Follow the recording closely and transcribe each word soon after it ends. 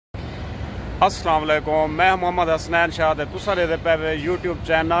अस्सलाम वालेकुम, मैं मोहम्मद हसनैन शाह ते तुसा दे पे यूट्यूब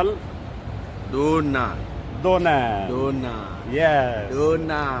चैनल दोना दोना दोना यस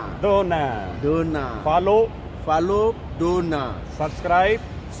दोना दोना दोना follow दोना subscribe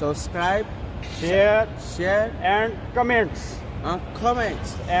share and comments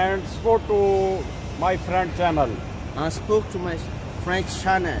and support to my friend channel spoke to my friend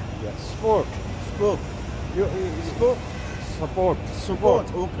channel. yes support you support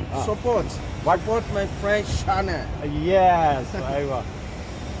okay. Support my friend channel. yes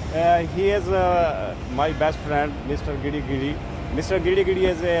he is my best friend Mr. Gidi Gidi. Mr. Gidi Gidi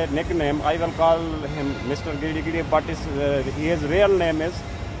is a nickname. I will call him Mr. Gidi Gidi, but his real name is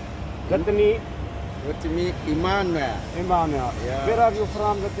Gatni Emmanuel. Yeah. Where are you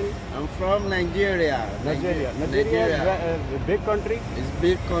from, Gatni? I'm from Nigeria. Nigeria is a big country. It's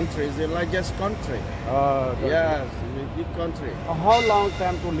big country. It's the largest country. Yes, it's a big country. How long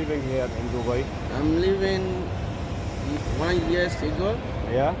time to living here in Dubai? I'm living 1 year ago.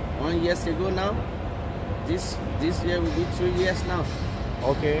 Yeah. 1 year ago now. This year will be 2 years now.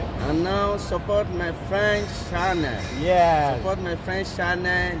 Okay. And now support my friend channel. Yeah. Support my friend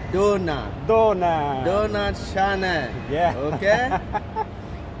channel Dona channel. Yeah. Okay.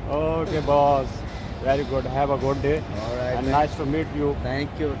 Okay, boss. Very good. Have a good day. All right. And nice to meet you. Thank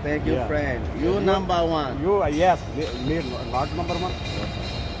you, Yeah. friend. You number one. You yes. Me not number one.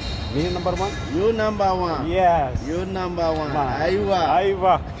 Me number one. You number one. Yes. You number one.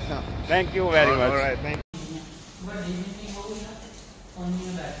 Aiwa. Thank you very much. All right. Thank you.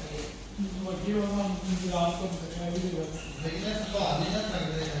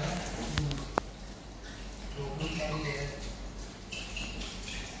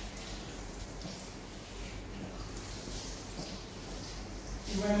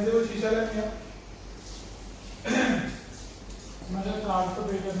 शीशा लग मतलब card तो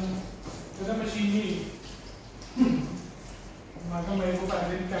पे करना तो machine नहीं मगर मेरे को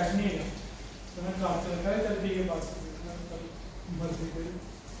पहले कैश नहीं है तो मैं कार्ड चलता है चल ठीक है बात भर दी गई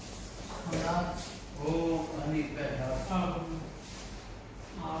हमरा वो अनिल पे हां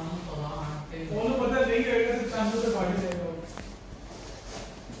तो आते वो तो पता नहीं रहेगा तो चांद तो भाग जाएगा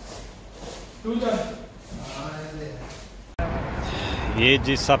तू चल ये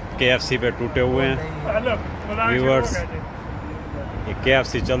जी सब KFC पे टूटे हुए हैं व्यूअर्स। ये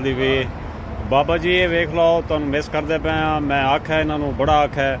KFC चलती भी बाबा जी ये वेख लो तुम मिस करते पे मैं आख्या इन्होंने बड़ा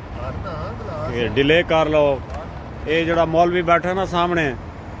आख्या है डिले कर लो। ये जड़ा मौलवी बैठा ना सामने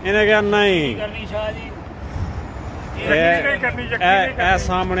इन्हें क्या नहीं ए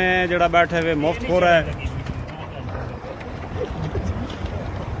सामने जड़ा बैठे हुए मुफ्त खोर है।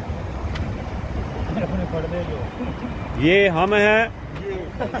 ये हम हैं,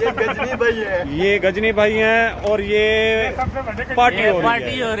 ये गजनी भाई हैं और ये पार्टी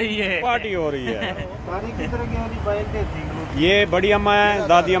हो रही है। ये बड़ी अम्मा है,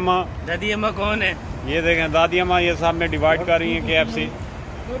 दादी अम्मा कौन है? ये देखें दादी अम्मा ये साहब में डिवाइड कर रही है KFC।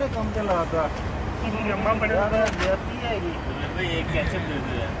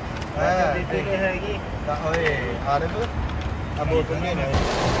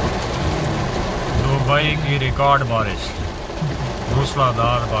 दुबई की रिकॉर्ड बारिश,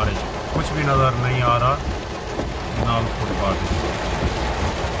 मूसलाधार बारिश, कुछ भी नज़र नहीं आ रहा। नाम फुटपाथ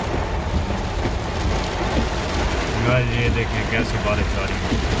ये देखें कैसी बारिश आ रही है।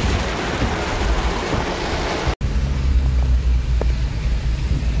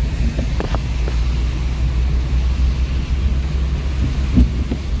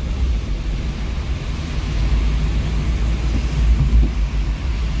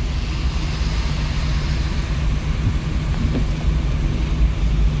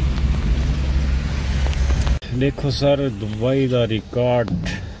 देखो सर दुबई का रिकॉर्ड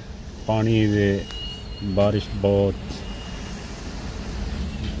पानी दे बारिश बहुत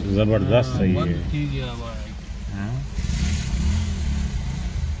जबरदस्त है।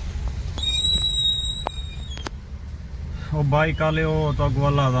 ओ बाइक वाले हो तो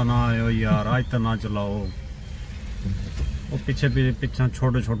अगवाला का ना आयो यार, आज तो ना चलाओ। वो पीछे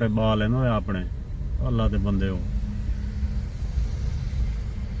छोटे छोटे बाल है ना अपने, अल्लाह के बंदे हो।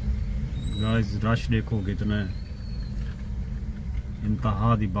 गाइस रश देखो कितने, इंतहा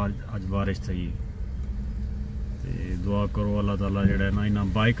दी अज बारिश थी। दुआ करो अल्लाह ताला जड़ा ना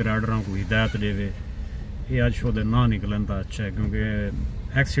इन्होंने बाइक राइडर को हिदायत देवे ये अज शोदे ना निकलन तो अच्छा है, क्योंकि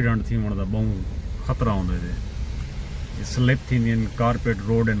एक्सीडेंट थी होने का बहुत खतरा आते थे। स्लिप थी कारपेट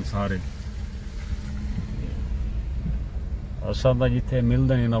रोड इन सारे। असा तो जिथे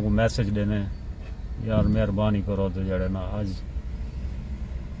मिलते इन्हों को मैसेज देने यार मेहरबानी करो तो जड़े ना अज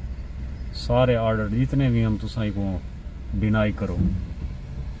सारे आर्डर जितने भी हम तुसाई को डिनाई करो।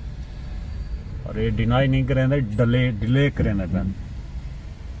 और ये डिनाई नहीं करेंगे, डिले करेंगे पैन।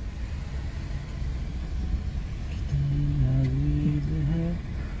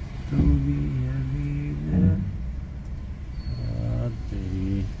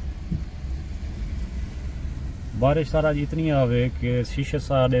 बारिश सारा इतनी आवे कि शीशे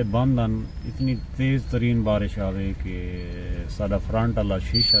साढ़े बंद हैं, इतनी तेज़ तरीन बारिश आवे कि साड़ा फ्रंट वाला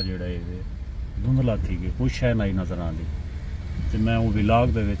शीशा जोड़ा है धुंधला थी गई, कुछ है नहीं नज़र आती। तो मैं वो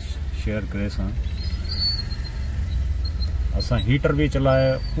व्लॉग दे विच शेयर करे सा। असा हीटर भी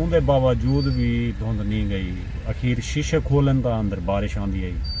चलाए, उनके बावजूद भी धुंध नहीं गई। अखीर शीशे खोलन तो अंदर बारिश आँदी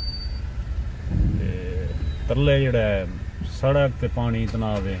आई। तरले जड़ा सड़क ते पानी इतना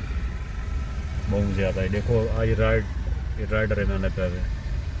आवे बहुत ज़्यादा है। देखो आज राइडर इन्होंने पे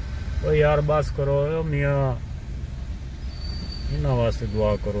ओ यार बस करो मियाँ, इन्होंने वास्ते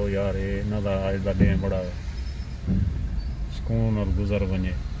दुआ करो यार, ये इन्हों का अज का दिन बड़ा सुकून और गुजर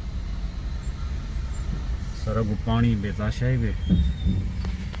बने। सारा को पानी बेताशा ही वे।